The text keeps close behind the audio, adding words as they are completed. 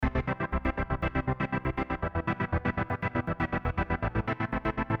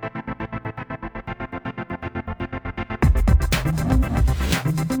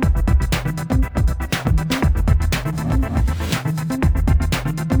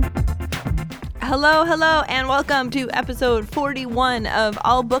Hello, and welcome to episode 41 of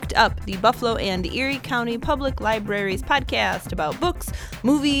All Booked Up, the Buffalo and Erie County Public Library's podcast about books,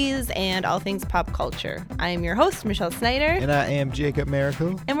 movies, and all things pop culture. I am your host, Michelle Snyder. And I am Jacob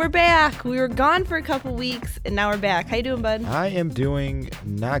Miracle. And we're back. We were gone for a couple weeks, and now we're back. How you doing, bud? I am doing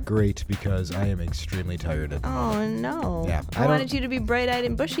not great because I am extremely tired at the moment. No. Yeah, I wanted you to be bright-eyed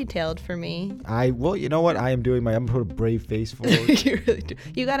and bushy-tailed for me. Well, you know what? I'm going to put a brave face forward. You really do.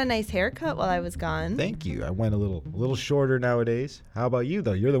 You got a nice haircut while I was gone. Thank you. I went a little shorter nowadays. How about you,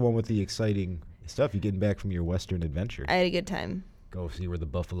 though? You're the one with the exciting stuff. You're getting back from your Western adventure. I had a good time. Go see where the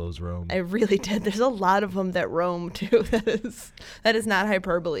buffaloes roam. I really did. There's a lot of them that roam too. That is not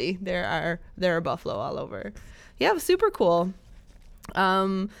hyperbole. There are buffalo all over. Yeah, it was super cool.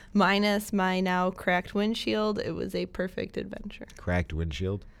 Minus my now cracked windshield, it was a perfect adventure. Cracked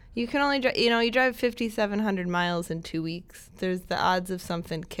windshield? You can only drive, you drive 5,700 miles in 2 weeks. There's the odds of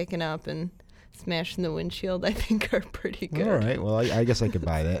something kicking up and smashing the windshield, I think, are pretty good. All right. Well, I guess I could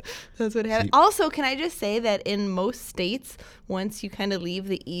buy that. That's what happened. Also, can I just say that in most states, once you kind of leave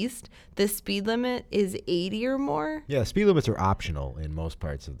the east, the speed limit is 80 or more. Yeah, speed limits are optional in most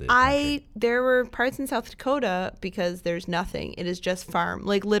parts of the country. There were parts in South Dakota because there's nothing. It is just farm.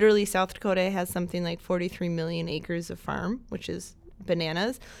 Like literally South Dakota has something like 43 million acres of farm, which is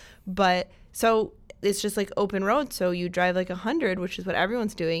bananas. But so it's just like open road, so you drive like 100, which is what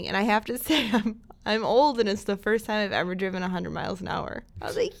everyone's doing. And I have to say, I'm old, and it's the first time I've ever driven 100 miles an hour. I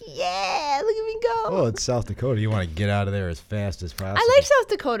was like, yeah, look at me go. Well, it's South Dakota. You want to get out of there as fast as possible. I like South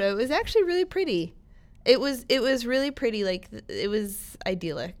Dakota. It was actually really pretty. It was really pretty. Like, it was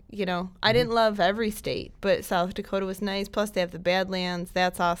idyllic, I didn't love every state, but South Dakota was nice. Plus, they have the Badlands.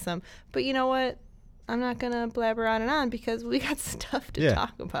 That's awesome. But you know what? I'm not going to blabber on and on because we got stuff to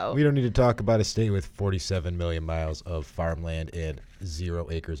talk about. We don't need to talk about a state with 47 million miles of farmland and 0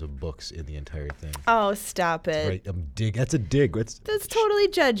 acres of books in the entire thing. Oh, stop it. Right, that's a dig. That's totally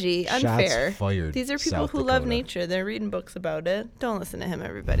judgy, unfair. Shots fired. These are people South who Dakota. love nature. They're reading books about it. Don't listen to him,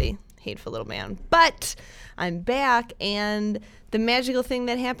 everybody. Hateful little man. But I'm back, and the magical thing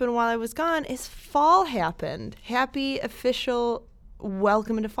that happened while I was gone is fall happened. Happy official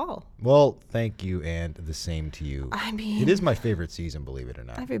welcome into fall. Well, thank you, and the same to you. I mean, it is my favorite season, believe it or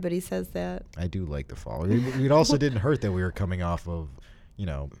not. Everybody says that. I do like the fall. It also didn't hurt that we were coming off of,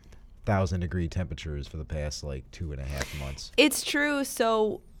 1,000-degree temperatures for the past, 2.5 months. It's true.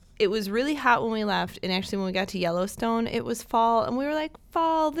 So it was really hot when we left, and actually when we got to Yellowstone, it was fall, and we were like,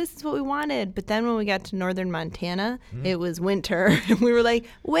 fall, this is what we wanted. But then when we got to northern Montana, it was winter, and we were like,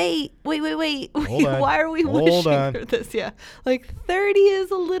 wait, why are we wishing for this? Yeah, 30 is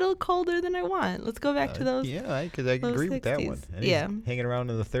a little colder than I want. Let's go back to those. Yeah, because I agree 60s. With that one. Hanging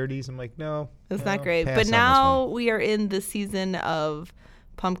around in the 30s, I'm like, no. That's not great. But now we are in the season of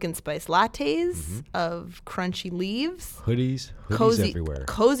pumpkin spice lattes, of crunchy leaves, hoodies cozy everywhere,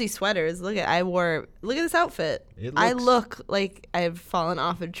 cozy sweaters. Look at this outfit. I look like I've fallen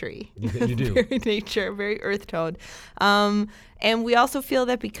off a tree. You do. Very nature, very earth toned. And we also feel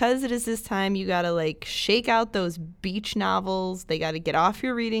that because it is this time, you gotta shake out those beach novels. They gotta get off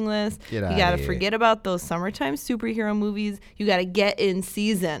your reading list. You gotta forget about those summertime superhero movies. You gotta get in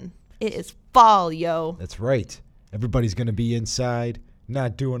season. It is fall, yo. That's right. Everybody's gonna be inside.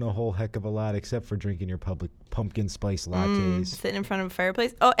 Not doing a whole heck of a lot except for drinking your pumpkin spice lattes. Sitting in front of a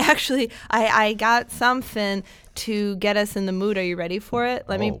fireplace. Oh, actually, I got something to get us in the mood. Are you ready for it?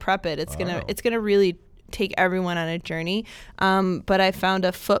 Let me prep it. It's gonna really take everyone on a journey. But I found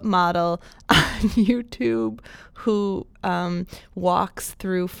a foot model on YouTube who walks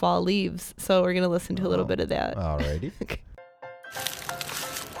through fall leaves. So we're gonna listen to a little bit of that. Alrighty. Okay.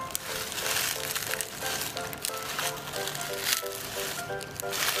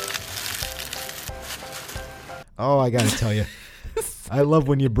 Oh, I got to tell you, I love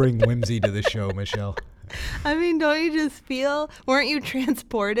when you bring whimsy to the show, Michelle. I mean, don't you just weren't you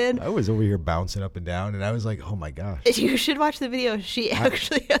transported? I was over here bouncing up and down, and I was like, oh, my gosh. You should watch the video. She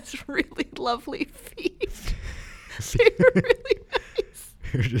actually has really lovely feet. They're really nice.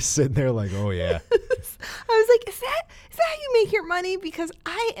 You're just sitting there like, oh, yeah. I was like, is that how you make your money? Because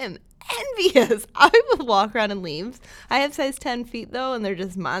I am envious. I will walk around in leaves. I have size 10 feet, though, and they're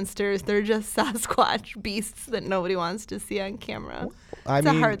just monsters. They're just Sasquatch beasts that nobody wants to see on camera. It's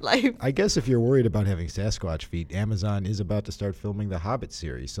a hard life. I guess if you're worried about having Sasquatch feet, Amazon is about to start filming the Hobbit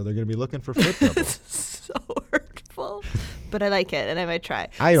series, so they're going to be looking for foot double. So hurtful. But I like it, and I might try.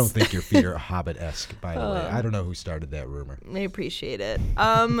 I don't think your feet are Hobbit-esque, by the way. I don't know who started that rumor. I appreciate it.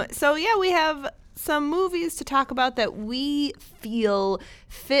 So, yeah, we have some movies to talk about that we feel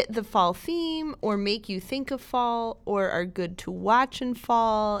fit the fall theme or make you think of fall or are good to watch in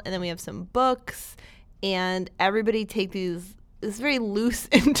fall. And then we have some books, and everybody take this very loose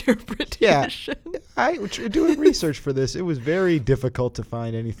interpretation. Doing research for this, it was very difficult to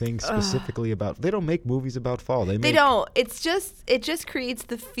find anything specifically about. They don't make movies about fall. They don't. It just creates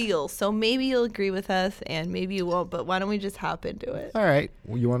the feel. So maybe you'll agree with us, and maybe you won't. But why don't we just hop into it? All right.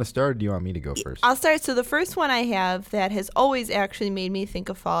 Well, you want to start, or do you want me to go first? I'll start. So the first one I have that has always actually made me think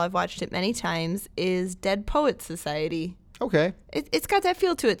of fall, I've watched it many times, is Dead Poets Society. Okay. It's got that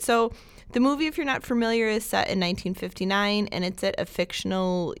feel to it. So the movie, if you're not familiar, is set in 1959, and it's at a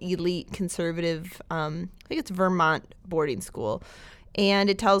fictional elite conservative, I think it's Vermont boarding school. And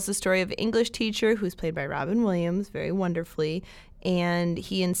it tells the story of an English teacher who's played by Robin Williams very wonderfully, and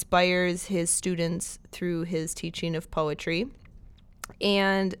he inspires his students through his teaching of poetry.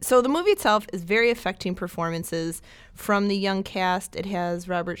 And so the movie itself is very affecting performances from the young cast. It has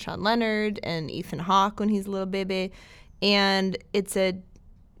Robert Sean Leonard and Ethan Hawke when he's a little baby, and it's a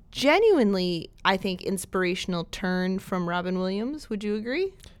genuinely, I think, inspirational turn from Robin Williams. Would you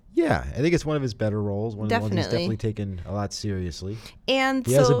agree? Yeah, I think it's one of his better roles. One of the ones he's definitely taken a lot seriously. And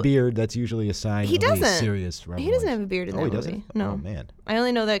he has a beard. That's usually a sign of a serious Robin He doesn't have a beard in that movie. Doesn't? No. Oh, man. I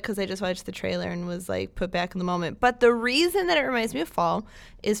only know that because I just watched the trailer and was like put back in the moment. But the reason that it reminds me of fall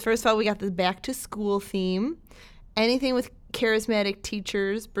is, first of all, we got the back to school theme. Anything with charismatic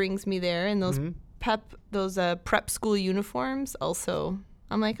teachers brings me there. And those prep school uniforms also...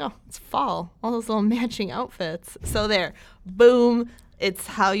 I'm like, oh, it's fall. All those little matching outfits. So there, boom, it's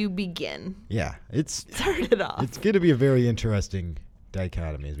how you begin. Yeah, Start it off. It's going to be a very interesting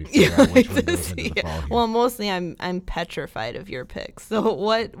dichotomy as we figure out which one goes into the fall here. Well, mostly I'm petrified of your picks. So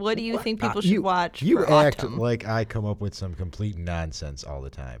what do you think people should watch You for act autumn? like I come up with some complete nonsense all the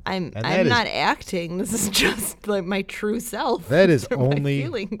time. I'm not acting. This is just like my true self. That is my only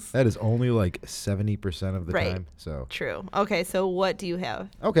feelings. That is only like 70% of the time. So true. Okay, so what do you have?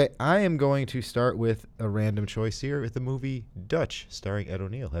 Okay, I am going to start with a random choice here with the movie Dutch, starring Ed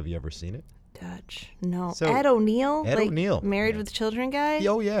O'Neill. Have you ever seen it? Dutch. No. So, Ed O'Neill? Ed O'Neill. Married with Children guy?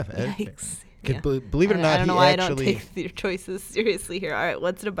 Oh, yeah. Yikes. Believe it or not, I don't know why I don't take your choices seriously here. All right,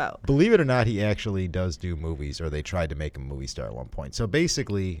 what's it about? Believe it or not, he actually does do movies, or they tried to make him a movie star at one point. So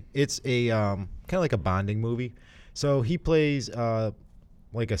basically, it's a kind of like a bonding movie. So he plays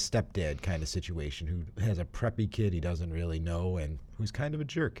like a stepdad kind of situation who has a preppy kid he doesn't really know and who's kind of a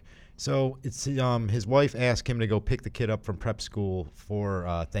jerk. So it's his wife asked him to go pick the kid up from prep school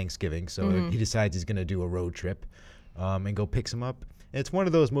for Thanksgiving. So he decides he's going to do a road trip and go picks him up. And it's one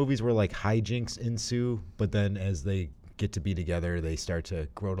of those movies where like hijinks ensue, but then as they get to be together, they start to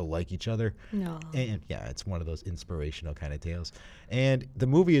grow to like each other. No. And yeah, it's one of those inspirational kind of tales. And the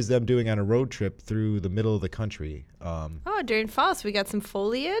movie is them doing on a road trip through the middle of the country. During fall, so we got some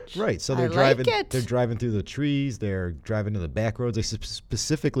foliage. Right. So they're driving. They're driving through the trees. They're driving to the back roads. They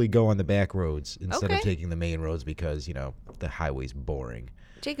specifically go on the back roads instead of taking the main roads because the highway's boring.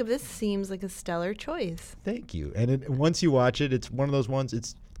 Jacob, this seems like a stellar choice. Thank you. And once you watch it, it's one of those ones.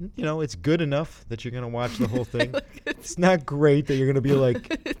 It's good enough that you're gonna watch the whole thing. It's not great that you're gonna be like,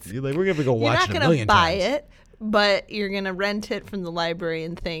 we're gonna go watch it a million times. You're not gonna buy it, but you're gonna rent it from the library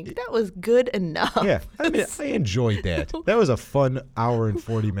and think that was good enough. Yeah, I mean, I enjoyed that. That was a fun hour and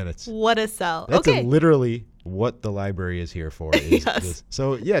 40 minutes. What a sell. That's literally what the library is here for. Yes.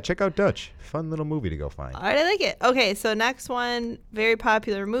 So yeah, check out Dutch. Fun little movie to go find. All right, I like it. Okay, so next one, very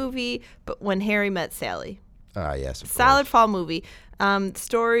popular movie, but When Harry Met Sally. Yes. Solid fall movie.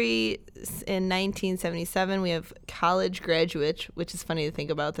 Story in 1977. We have college graduates, which is funny to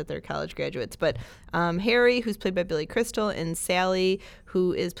think about that they're college graduates. But Harry, who's played by Billy Crystal, and Sally,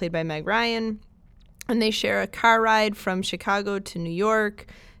 who is played by Meg Ryan. And they share a car ride from Chicago to New York,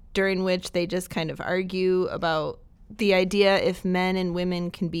 during which they just kind of argue about the idea if men and women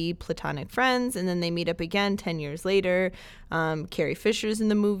can be platonic friends. And then they meet up again 10 years later. Carrie Fisher's in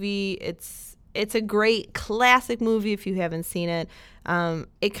the movie. It's a great classic movie if you haven't seen it.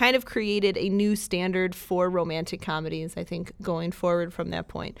 It kind of created a new standard for romantic comedies, I think, going forward from that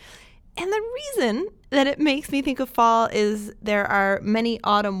point. And the reason that it makes me think of fall is there are many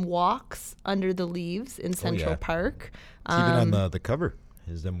autumn walks under the leaves in Central Park. It's even on the cover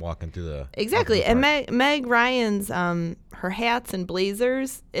is them walking through the... Exactly. And Meg Ryan's, her hats and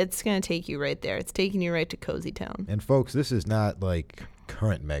blazers, it's going to take you right there. It's taking you right to Cozy Town. And folks, this is not like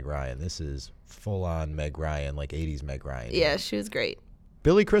current Meg Ryan. This is full-on Meg Ryan, like 80s Meg Ryan. Yeah, she was great.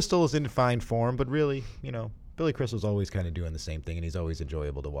 Billy Crystal is in fine form, but really, Billy Crystal's always kind of doing the same thing, and he's always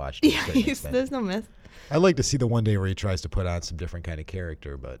enjoyable to watch. Yeah, there's no myth. I'd like to see the one day where he tries to put on some different kind of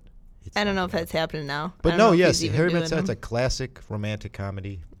character, but I don't know if that's happening now. I But don't no, know if yes, he's even Harry Met doing Sally, it's them. a classic romantic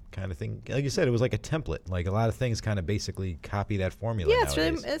comedy kind of thing. Like you said, it was like a template. Like a lot of things kind of basically copy that formula. Yeah, it's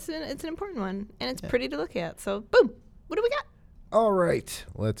really nowadays. it's an important one, and it's pretty to look at. So, boom. What do we got? All right,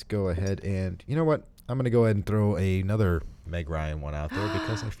 let's go ahead and you know what? I'm gonna go ahead and throw another Meg Ryan one out there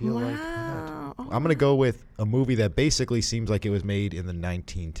because I feel like why not? Wow. I'm gonna go with a movie that basically seems like it was made in the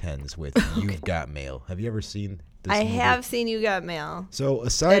 1910s with You've Got Mail. Have you ever seen this I movie? have seen You Got Mail. So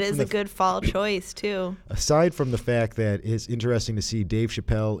aside That from is the a good fall choice too. aside from the fact that it's interesting to see Dave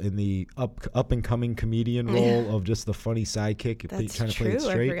Chappelle in the up and coming comedian role of just the funny sidekick That's trying to play it true.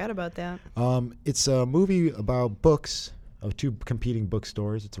 I straight. forgot about that. It's a movie about books of two competing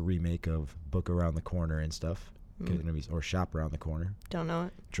bookstores. It's a remake of Book Around the Corner and stuff. Or Shop Around the Corner. Don't know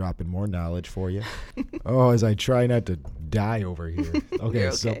it. Dropping more knowledge for you. As I try not to die over here. Okay,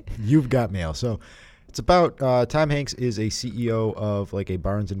 You're so okay. You've Got Mail. So it's about Tom Hanks is a CEO of like a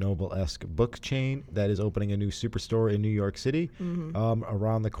Barnes & Noble-esque book chain that is opening a new superstore in New York City.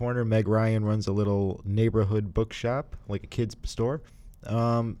 Around the corner, Meg Ryan runs a little neighborhood bookshop, like a kid's store.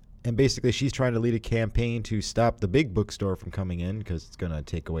 And basically she's trying to lead a campaign to stop the big bookstore from coming in because it's going to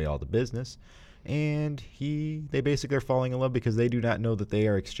take away all the business. And they basically are falling in love because they do not know that they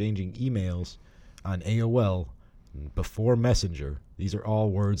are exchanging emails on AOL before Messenger. These are all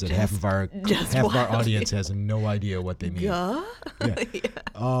words that half of our audience has no idea what they mean. Yeah.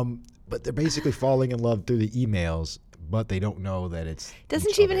 Yeah. But they're basically falling in love through the emails, but they don't know that it's. Doesn't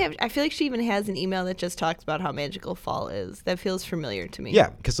each she even other. have? I feel like she even has an email that just talks about how magical fall is. That feels familiar to me. Yeah,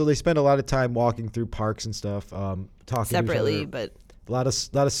 because so they spend a lot of time walking through parks and stuff, talking Separately, to each other. but A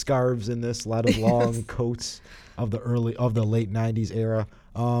lot of scarves in this, a lot of long coats of the late 90s era.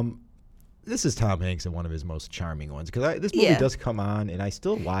 This is Tom Hanks in one of his most charming ones because this movie Yeah. does come on and I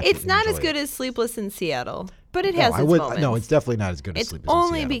still watch it. it's and not as enjoy good it. as Sleepless in Seattle. But it No, has I its would, moments. no, it's definitely not as good as It's Sleepless in only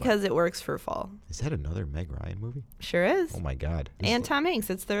Seattle, but- because it works for fall. Is that another Meg Ryan movie? Sure is. Oh my God! This And is Tom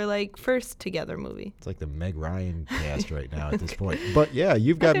Hanks. It's their first together movie. it's like the Meg Ryan cast right now at this point. But yeah,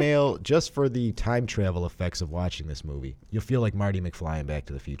 You've Got Mail just for the time travel effects of watching this movie. You'll feel like Marty McFly in Back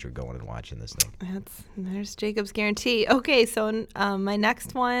to the Future going and watching this thing. There's Jacob's guarantee. Okay, so my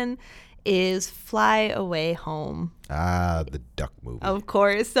next one is Fly Away Home. The duck movie. Of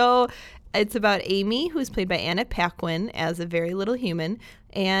course. So it's about Amy, who's played by Anna Paquin as a very little human.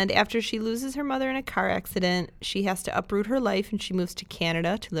 And after she loses her mother in a car accident, she has to uproot her life and she moves to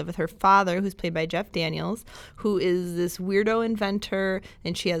Canada to live with her father, who's played by Jeff Daniels, who is this weirdo inventor,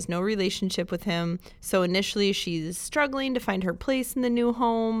 and she has no relationship with him. So initially she's struggling to find her place in the new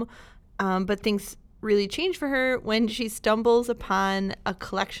home, but things really change for her when she stumbles upon a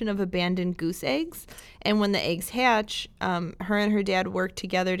collection of abandoned goose eggs. And when the eggs hatch, her and her dad work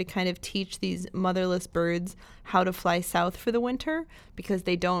together to kind of teach these motherless birds how to fly south for the winter because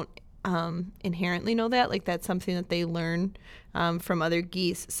they don't inherently know that. Like, that's something that they learn from other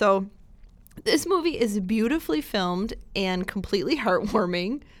geese. So this movie is beautifully filmed and completely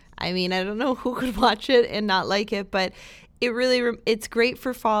heartwarming. I mean, I don't know who could watch it and not like it, but it really it's great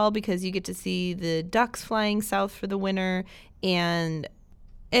for fall because you get to see the ducks flying south for the winter, and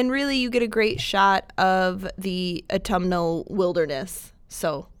really you get a great shot of the autumnal wilderness.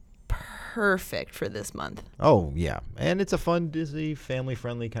 So perfect for this month. Oh yeah, and it's a fun Disney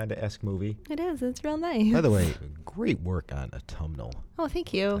family-friendly kind of esque movie. It is. It's real nice. By the way, great work on autumnal. Oh,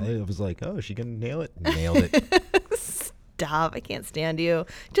 thank you. I was like, oh, is she gonna nail it? Nailed it. Stop. I can't stand you.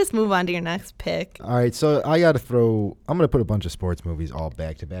 Just move on to your next pick. All right, so I'm gonna put a bunch of sports movies all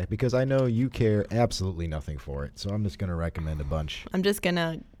back to back because I know you care absolutely nothing for it. So I'm just gonna recommend a bunch. I'm just going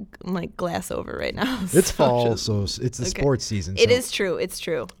to glass over right now. It's So fall, just- so it's the okay. sports season. It so is true. It's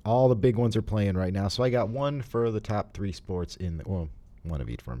true. all the big ones are playing right now. So I got one for the top 3 sports one of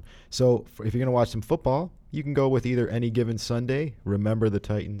each for them. So if you're gonna watch some football, you can go with either Any Given Sunday, Remember the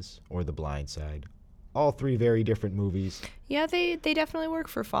Titans, or The Blind Side. All 3 very different movies. Yeah, they definitely work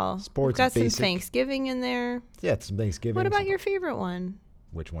for fall. Sports We've got basic. some Thanksgiving in there. Yeah, it's some Thanksgiving. What about your favorite one?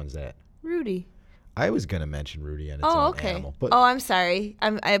 Which one's that? Rudy. I was gonna mention Rudy and its Oh, own okay. animal, but Oh, I'm sorry.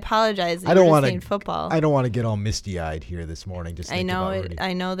 I apologize. I don't want want to football. I don't want to get all misty-eyed here this morning. Just I thinking know about it. Rudy.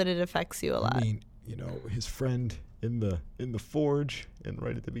 I know that it affects you a lot. I mean, his friend in the forge and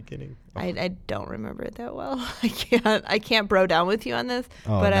right at the beginning. Oh, I don't remember it that well. I can't bro down with you on this,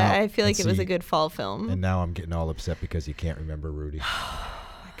 Oh, but now- I feel like let's it was see. a good fall film. and now I'm getting all upset because you can't remember Rudy.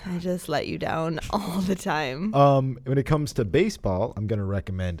 I just let you down all the time. When it comes to baseball, I'm gonna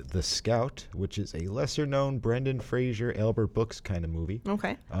recommend The Scout, which is a lesser-known Brendan Fraser, Albert Brooks kind of movie.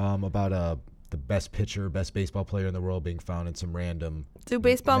 Okay. About the best pitcher, best baseball player in the world being found in some random. Do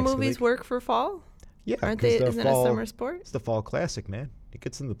baseball Mexican movies League. work for fall? Yeah, Aren't 'cause they? the Isn't it a fall- summer sport? It's the fall classic, man. It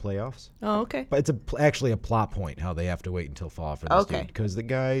gets in the playoffs. Oh, okay. But it's actually a plot point how they have to wait until fall for this Okay. dude because the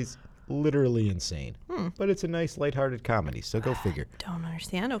guy's literally insane. But it's a nice, lighthearted comedy, so go figure. Don't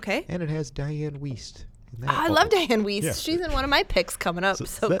understand. Okay. And it has Diane Wiest. in that I love puppet. Diane Wiest. Yeah. She's in one of my picks coming up.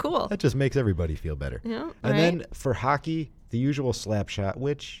 So that, cool. That just makes everybody feel better. Yeah, And right. then for hockey, the usual Slapshot,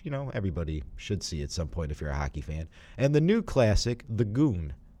 which, everybody should see at some point if you're a hockey fan. And the new classic, The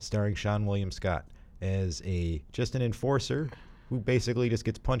Goon, starring Sean William Scott as just an enforcer who basically just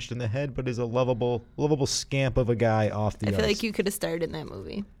gets punched in the head, but is a lovable scamp of a guy off the I ice. feel like you could have starred in that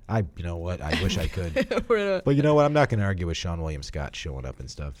movie. You know what? I wish I could. We're But you know what? I'm not going to argue with Sean William Scott showing up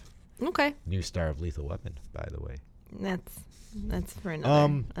and stuff. okay. New star of Lethal Weapon, by the way. That's for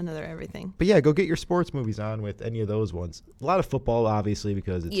another everything. But yeah, go get your sports movies on with any of those ones. A lot of football, obviously,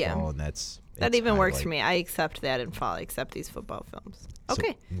 because it's Yeah. fall, and That it's even works highlight. for me. I accept that in fall. I accept these football films.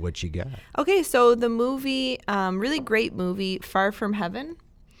 Okay. So what you got? Okay, so the movie, really great movie, Far From Heaven.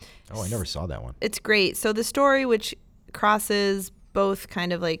 Oh, I never saw that one. It's great. So the story, which crosses both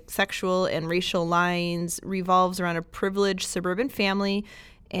kind of like sexual and racial lines, revolves around a privileged suburban family,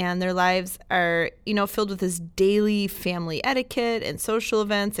 and their lives are, filled with this daily family etiquette and social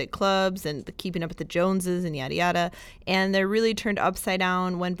events at clubs and the keeping up with the Joneses and yada yada. And they're really turned upside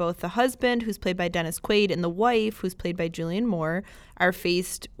down when both the husband, who's played by Dennis Quaid, and the wife, who's played by Julianne Moore, are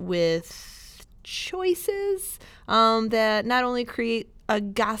faced with choices that not only create a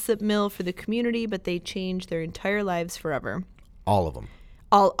gossip mill for the community, but they change their entire lives forever. All of them.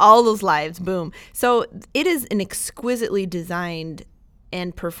 All those lives, boom. So it is an exquisitely designed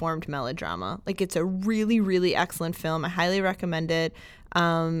and performed melodrama. Like, it's a really, really excellent film. I highly recommend it.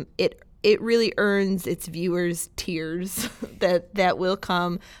 It really earns its viewers' tears that will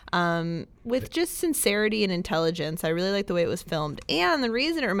come with just sincerity and intelligence. I really like the way it was filmed. And the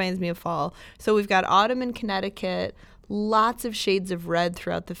reason it reminds me of fall, so we've got autumn in Connecticut, lots of shades of red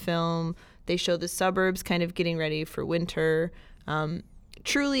throughout the film. They show the suburbs kind of getting ready for winter.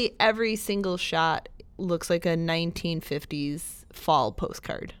 Truly, every single shot looks like a 1950s fall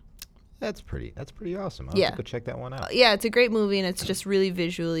postcard. That's pretty awesome. I'll Yeah. have to go check that one out. Yeah, it's a great movie, and it's just really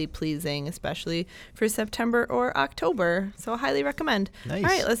visually pleasing, especially for September or October. So I highly recommend. Nice. All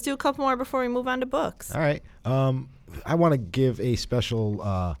right, let's do a couple more before we move on to books. All right. I want to give a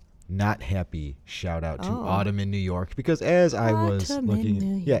special not happy shout out to Autumn in New York, because as I was Autumn in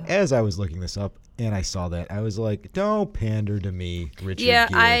looking New as I was looking this up and I saw that, I was like, don't pander to me, Richard Yeah,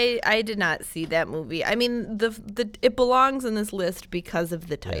 Gere. I did not see that movie. I mean, it belongs in this list because of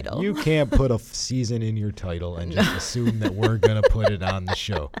the title. You can't put a season in your title and just assume that we're going to put it on the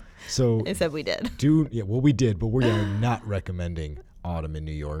show. So I said we did. we did, but we are not recommending Autumn in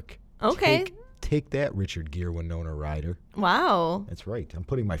New York. Okay. Take that, Richard Gere, Winona Ryder. Wow, That's right. I'm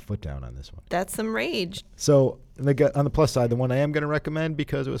putting my foot down on this one. that's some rage. So on the plus side, the one I am going to recommend,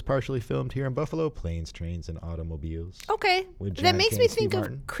 because it was partially filmed here in Buffalo, Planes, Trains, and Automobiles. Okay, With that John makes Candy me and think Steve of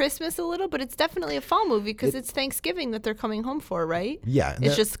Martin. Christmas a little, but it's definitely a fall movie because it's Thanksgiving that they're coming home for, right? Yeah.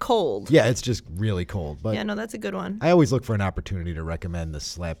 It's just cold. Yeah, it's just really cold. But Yeah, no, that's a good one. I always look for an opportunity to recommend the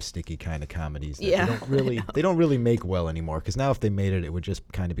slapsticky kind of comedies that Yeah, they don't really make well anymore, because now if they made it, it would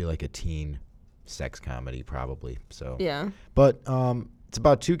just kind of be like a teen sex comedy probably. So Yeah. But it's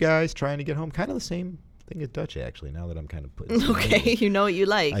about two guys trying to get home, kind of the same thing as Dutch, actually, now that I'm kind of putting it Okay, you know what you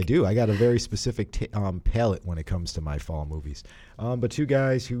like. I do. I got a very specific palate when it comes to my fall movies. But two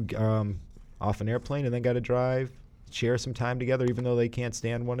guys who off an airplane and then got to drive, share some time together, even though they can't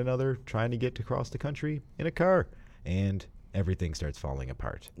stand one another, trying to get across the country in a car, and everything starts falling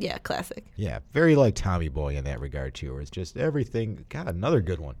apart. Yeah, classic. Yeah, very like Tommy Boy in that regard too. Where it's just everything. God, another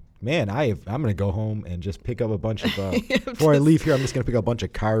good one. Man, I'm gonna go home and just pick up a bunch of before I leave here. I'm just gonna pick up a bunch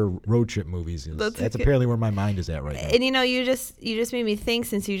of car road trip movies. That's okay. apparently where my mind is at right now. And you just made me think,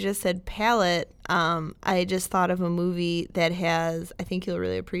 since you just said palette, I just thought of a movie that has, I think you'll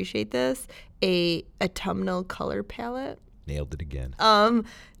really appreciate this, a autumnal color palette. Nailed it again.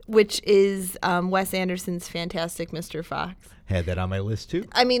 Which is Wes Anderson's Fantastic Mr. Fox. Had that on my list too.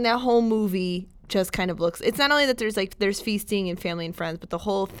 I mean, that whole movie just kind of looks, it's not only that there's feasting and family and friends, but the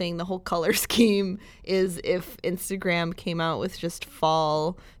whole thing, the whole color scheme is, if Instagram came out with just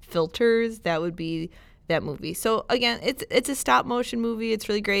fall filters, that would be that movie. So again, it's a stop motion movie. It's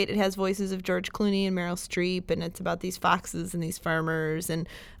really great. It has voices of George Clooney and Meryl Streep, and it's about these foxes and these farmers and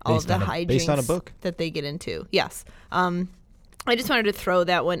all of the hijinks based on a book that they get into. Yes. I just wanted to throw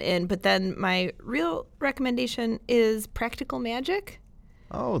that one in, but then my real recommendation is Practical Magic.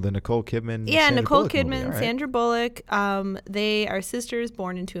 Oh, the Nicole Kidman. Yeah, Sandra Nicole Bullock movie. Kidman, All right. Sandra Bullock. They are sisters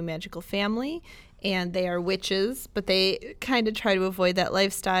born into a magical family, and they are witches, but they kind of try to avoid that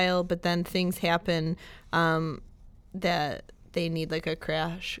lifestyle. But then things happen that they need like a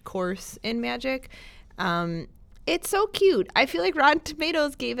crash course in magic. It's so cute. I feel like Rotten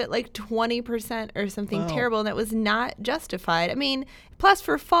Tomatoes gave it like 20% or something terrible, and that was not justified. I mean, plus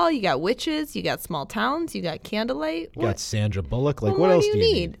for fall, you got witches, you got small towns, you got candlelight. You got Sandra Bullock. Like, What what more else do do you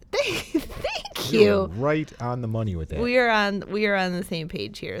you need? Thank You're you. right on the money with that. We are on the same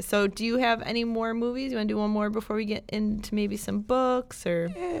page here. So, do you have any more movies? You want to do one more before we get into maybe some books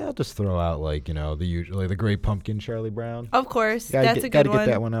or? Yeah, I'll just throw out like the usual, the Great Pumpkin, Charlie Brown. Of course, Gotta that's get, a good one. Gotta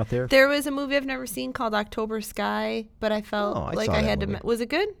get that one out there. There was a movie I've never seen called October Sky, but I felt I like saw I that had movie. to. Was it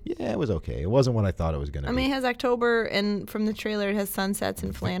good? Yeah, it was okay. It wasn't what I thought it was gonna I be. mean, it has October, and from the trailer, it has sunsets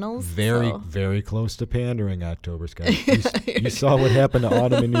and flannels. Very, so. very close to pandering, October Sky. You saw what happened to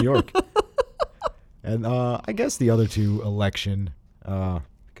Autumn in New York. And I guess the other two, Election, because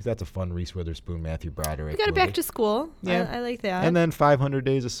that's a fun Reese Witherspoon, Matthew Broderick. We got it movie. back to school. Yeah. I like that. And then 500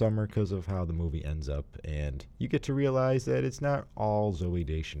 Days of Summer because of how the movie ends up. And you get to realize that it's not all Zooey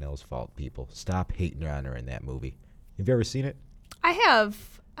Deschanel's fault, people. Stop hating on her in that movie. Have you ever seen it? I have.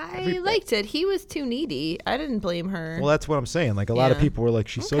 I liked it. He was too needy. I didn't blame her. Well, that's what I'm saying. Like, a lot of Yeah. people were like,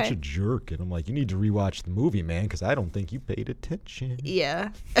 she's such Okay. a jerk. And I'm like, you need to rewatch the movie, man, because I don't think you paid attention. Yeah.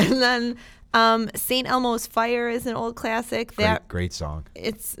 And then St. Elmo's Fire is an old classic. Great song.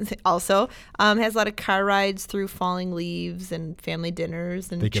 It's also has a lot of car rides through falling leaves and family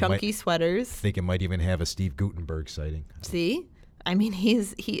dinners and Think it might- chunky sweaters. I think it might even have a Steve Guttenberg sighting. See? I mean, he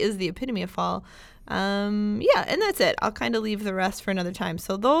is the epitome of fall. Yeah, and that's it. I'll kind of leave the rest for another time.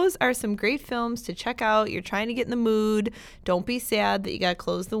 So those are some great films to check out. You're trying to get in the mood. Don't be sad that you got to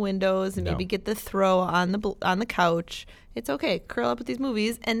close the windows and No. maybe get the throw on the couch. It's okay. Curl up with these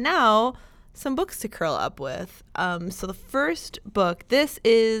movies. And now some books to curl up with. So the first book,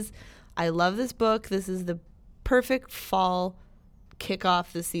 I love this book. This is the perfect fall kick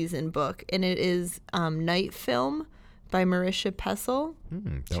off the season book, and it is Night Film by Marisha Pessel.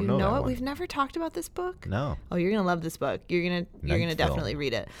 Don't Do you know know that it? one. We've never talked about this book. No. Oh, you're gonna love this book. You're Night gonna Film. definitely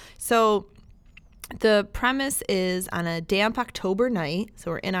read it. So the premise is on a damp October night,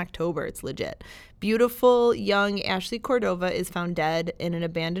 so we're in October, it's legit. Beautiful young Ashley Cordova is found dead in an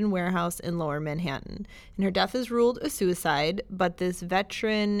abandoned warehouse in Lower Manhattan. And her death is ruled a suicide, but this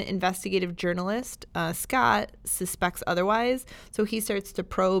veteran investigative journalist, Scott, suspects otherwise. So he starts to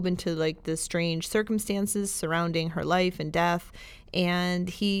probe into like the strange circumstances surrounding her life and death. And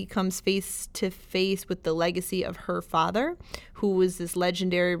he comes face to face with the legacy of her father, who was this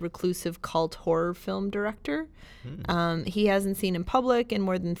legendary reclusive cult horror film director. He hasn't seen in public in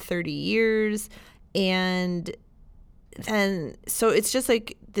more than 30 years. And then, so it's just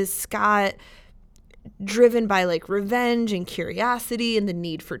like this Scott driven by like revenge and curiosity and the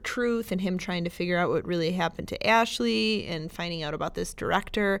need for truth and him trying to figure out what really happened to Ashley and finding out about this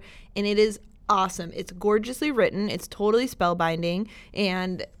director. And it is awesome. It's gorgeously written. It's totally spellbinding.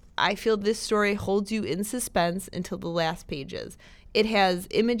 And I feel this story holds you in suspense until the last pages. It has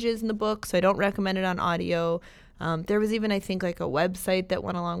images in the book, so I don't recommend it on audio. There was even, I think, like a website that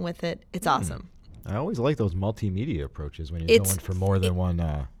went along with it. It's awesome. I always like those multimedia approaches when you're going for more than one.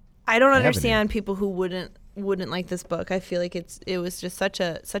 I don't avenue. understand people who wouldn't like this book. I feel like it was just such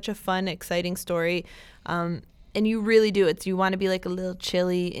a fun, exciting story. And you really do. You want to be like a little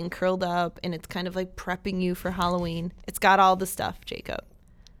chilly and curled up, and it's kind of like prepping you for Halloween. It's got all the stuff, Jacob.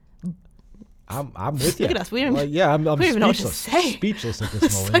 I'm with you. Look at us. We don't, I'm we don't even know what to speechless. say. Speechless at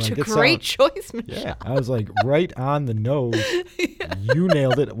this moment. Such Like, a it great sounds- choice, Michelle. Yeah, I was like right on the nose. You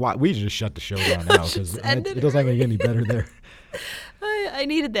nailed it. Why, we just shut the show down now because end it it doesn't get any better there. I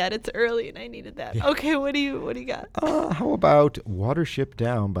needed that. It's early, and I needed that. Yeah. Okay, what do you got? How about Watership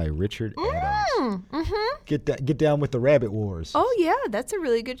Down by Richard Adams? Get down with the Rabbit Wars. Oh yeah, that's a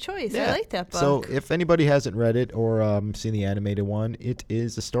really good choice. I like that book. So if anybody hasn't read it or seen the animated one, it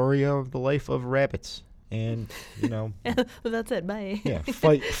is the story of the life of rabbits. And, well, that's it. Bye. yeah,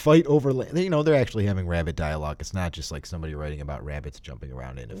 fight over land. They're actually having rabbit dialogue. It's not just like somebody writing about rabbits jumping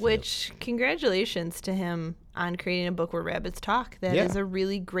around in a field. Which, congratulations to him on creating a book where rabbits talk. That is a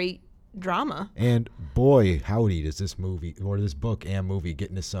really great drama. And boy, howdy, does this movie or this book and movie get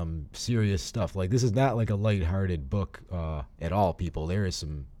into some serious stuff. Like, this is not like a lighthearted book at all, people. There is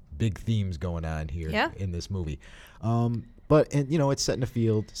some big themes going on here in this movie. But it's set in a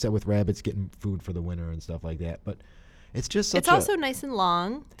field, set with rabbits getting food for the winter and stuff like that. But it's just It's also nice and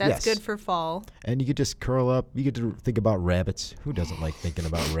long. That's good for fall. And you could just curl up. You get to think about rabbits. Who doesn't like thinking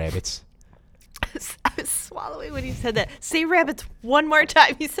about rabbits? I was swallowing when you said that. Say rabbits one more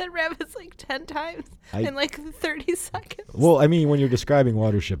time. You said rabbits like 10 times in like 30 seconds. Well, I mean, when you're describing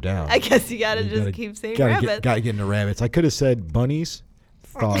Watership Down, I guess you gotta just keep saying rabbits. Gotta get into rabbits. I could have said bunnies.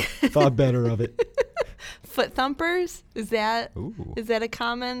 Thought better of it. Foot thumpers? Is that Ooh. a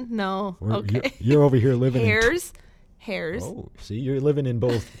common? No. Okay. You're over here living Hairs. Oh, see, you're living in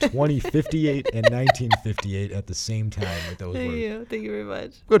both 2058 and 1958 at the same time with those words. Thank you very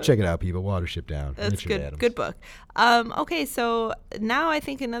much. Go check it out, people. Watership Down. That's Richard good. Adams. Good book. Okay, so now I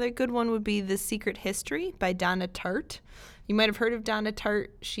think another good one would be The Secret History by Donna Tartt. You might have heard of Donna Tartt.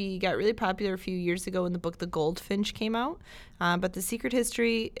 She got really popular a few years ago when the book The Goldfinch came out. But The Secret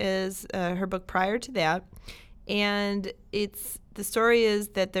History is her book prior to that. And the story is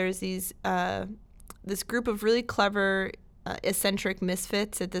that there's this group of really clever, eccentric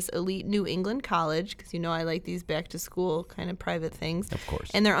misfits at this elite New England college, because I like these back-to-school kind of private things. Of course.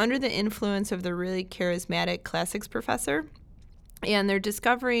 And they're under the influence of the really charismatic classics professor. And they're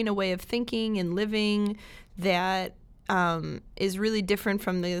discovering a way of thinking and living that is really different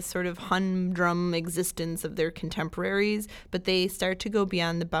from the sort of humdrum existence of their contemporaries. But they start to go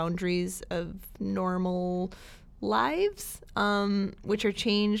beyond the boundaries of normal lives, which are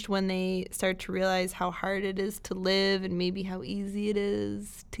changed when they start to realize how hard it is to live and maybe how easy it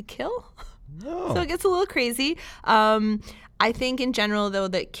is to kill. No. So it gets a little crazy. I think in general, though,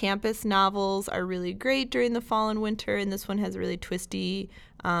 that campus novels are really great during the fall and winter, and this one has really twisty,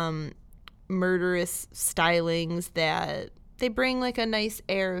 murderous stylings that they bring like a nice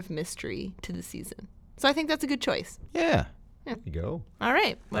air of mystery to the season. So I think that's a good choice. Yeah. There you go. All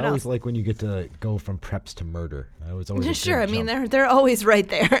right. What I always else? like when you get to go from preps to murder. I was always Sure. I mean, they're always right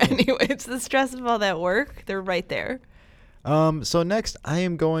there anyway. It's the stress of all that work. They're right there. So next, I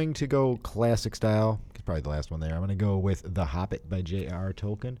am going to go classic style. It's probably the last one there. I'm going to go with The Hobbit by J.R.R.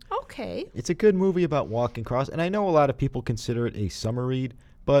 Tolkien. Okay. It's a good movie about walking across, and I know a lot of people consider it a summer read,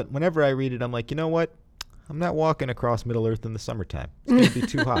 but whenever I read it, I'm like, you know what? I'm not walking across Middle-earth in the summertime. It's going to be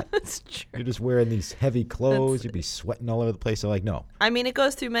too hot. That's true. You're just wearing these heavy clothes. You'd be sweating all over the place. So, like, no. I mean, it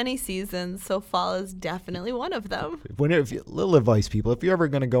goes through many seasons, so fall is definitely one of them. Little advice, people. If you're ever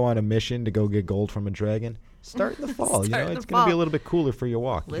going to go on a mission to go get gold from a dragon, start in the fall. Start in It's the going to be a fall. little bit cooler for your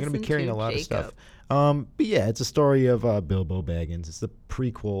walk. You're going to be Listen carrying to a lot of Jacob. stuff. But yeah, it's a story of Bilbo Baggins. It's the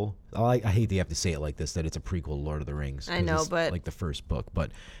prequel. I hate that you have to say it like this, that it's a prequel to Lord of the Rings. I 'cause know, it's but- like the first book.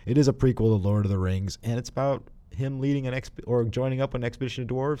 But it is a prequel to Lord of the Rings, and it's about him leading or joining up an expedition of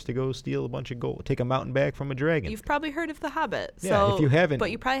dwarves to go steal a bunch of gold, take a mountain bag from a dragon. You've probably heard of The Hobbit. Yeah, So, if you haven't,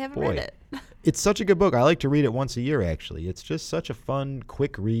 but you probably haven't boy. read it. It's such a good book. I like to read it once a year, actually. It's just such a fun,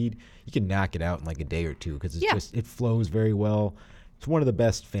 quick read. You can knock it out in like a day or two because it flows very well. It's one of the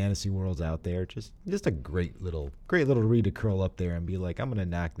best fantasy worlds out there. Just a great little read to curl up there and be like, I'm going to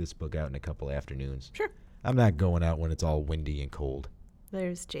knock this book out in a couple afternoons. Sure. I'm not going out when it's all windy and cold.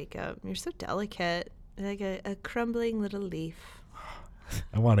 There's Jacob. You're so delicate. Like a crumbling little leaf.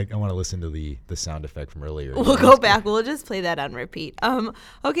 I want to listen to the sound effect from earlier. We'll go back. We'll just play that on repeat.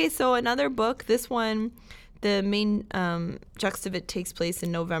 Okay, so another book. This one, the main juxtaposition takes place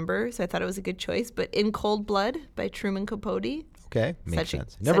in November, so I thought it was a good choice. But In Cold Blood by Truman Capote. Okay, makes Such a-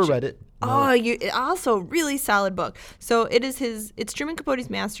 sense. Never such a- read it. No. Oh, also really solid book. So it's Truman Capote's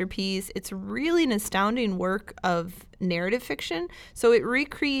masterpiece. It's really an astounding work of narrative fiction. So it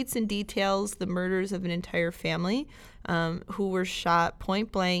recreates and details the murders of an entire family who were shot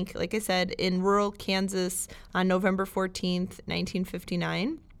point blank, like I said, in rural Kansas on November 14th,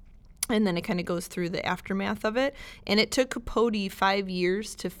 1959. And then it kind of goes through the aftermath of it. And it took Capote 5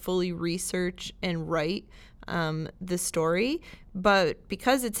 years to fully research and write the story. But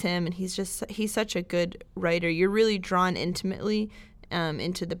because it's him and he's such a good writer, you're really drawn intimately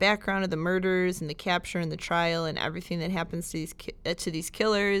into the background of the murders and the capture and the trial and everything that happens to these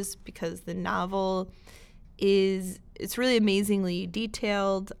killers, because the novel it's really amazingly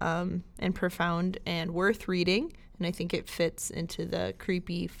detailed and profound and worth reading. And I think it fits into the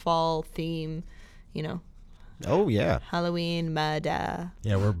creepy fall theme, Oh, yeah. Halloween, murder.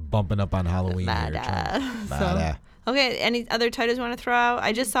 Yeah, we're bumping up on Halloween here. Murder. Murder. Okay, any other titles you want to throw out?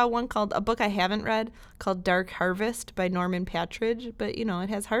 I just saw one called, a book I haven't read, called Dark Harvest by Norman Patridge. But, it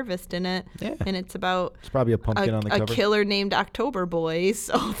has harvest in it. Yeah. And it's about It's probably a pumpkin on the a cover. killer named October Boy.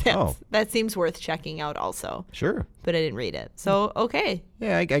 So that seems worth checking out also. Sure. But I didn't read it. So, okay.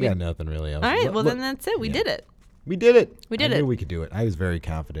 Yeah, I got nothing really else. All right, well, then that's it. We did it. We did it. We did I it. knew we could do it. I was very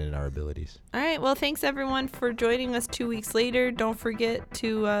confident in our abilities. All right. Well, thanks everyone for joining us 2 weeks later. Don't forget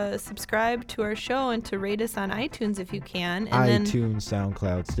to subscribe to our show and to rate us on iTunes if you can. And iTunes,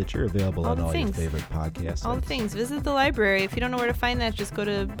 SoundCloud, Stitcher, available all on the all things. your favorite podcasts. all the things. Visit the library. If you don't know where to find that, just go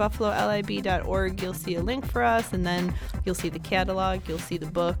to buffalolib.org. You'll see a link for us, and then you'll see the catalog. You'll see the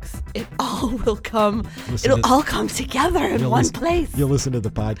books. It all will come. It'll all come together in one place. You'll listen to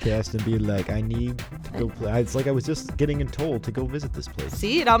the podcast and be like, I need to go play. It's like I was was just getting told to go visit this place.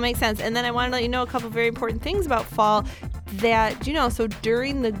 See, it all makes sense. And then I want to let you know a couple very important things about fall that, so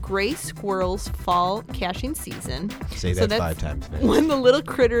during the gray squirrel's fall caching season. Say that 5 times fast. When the little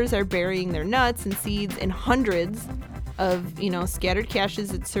critters are burying their nuts and seeds in hundreds of, scattered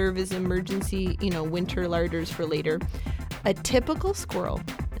caches that serve as emergency, winter larders for later. A typical squirrel,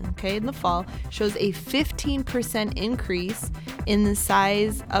 in the fall, shows a 15% increase in the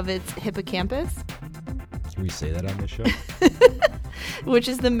size of its hippocampus. Can we say that on this show? Which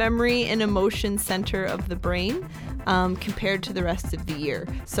is the memory and emotion center of the brain, compared to the rest of the year.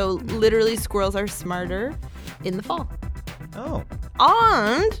 So literally, squirrels are smarter in the fall. Oh.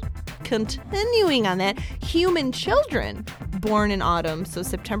 And continuing on that, human children born in autumn, so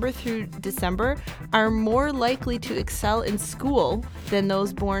September through December, are more likely to excel in school than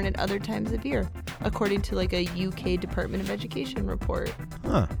those born at other times of year, according to like a UK Department of Education report.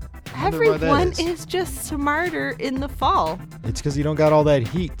 Huh. Everyone is just smarter in the fall. It's because you don't got all that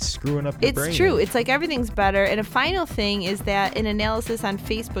heat screwing up your brain. It's true. It's like everything's better. And a final thing is that an analysis on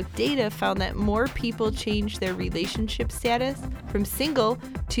Facebook data found that more people change their relationship status from single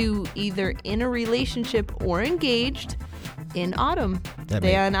to either in a relationship or engaged in autumn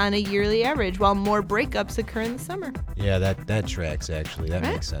than on a yearly average, while more breakups occur in the summer. Yeah, that tracks, actually. That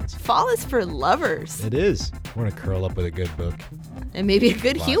makes sense. Fall is for lovers. It is. We're going to curl up with a good book. And maybe a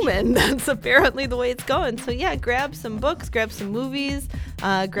good human. That's apparently the way it's going. So yeah, grab some books, grab some movies,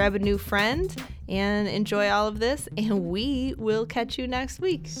 grab a new friend, and enjoy all of this. And we will catch you next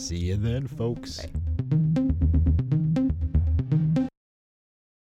week. See you then, folks. Bye.